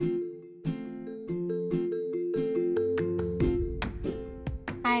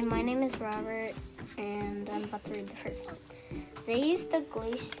Hi, my name is Robert, and I'm about to read the first one. They used the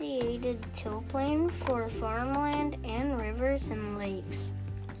Glaciated Till Plain for farmland and rivers and lakes.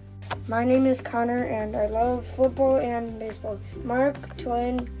 My name is Konner, and I love football and baseball. Mark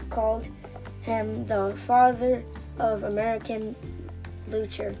Twain called him the father of American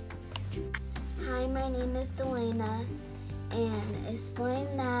literature. Hi, my name is Delana, and explain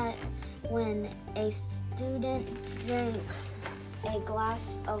that when a student drinks a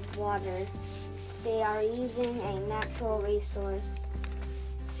glass of water, they are using a natural resource.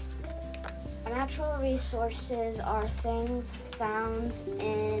 Natural resources are things found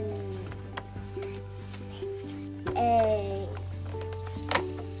in a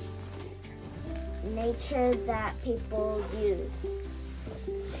nature that people use.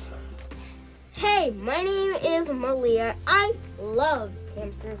 Hey, my name is Maliya. I love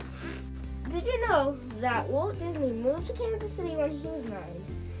hamsters. Did you know that Walt Disney moved to Kansas City when he was 9?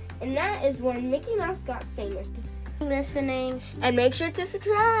 And that is when Mickey Mouse got famous. Listening. And make sure to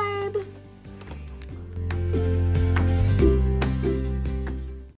subscribe.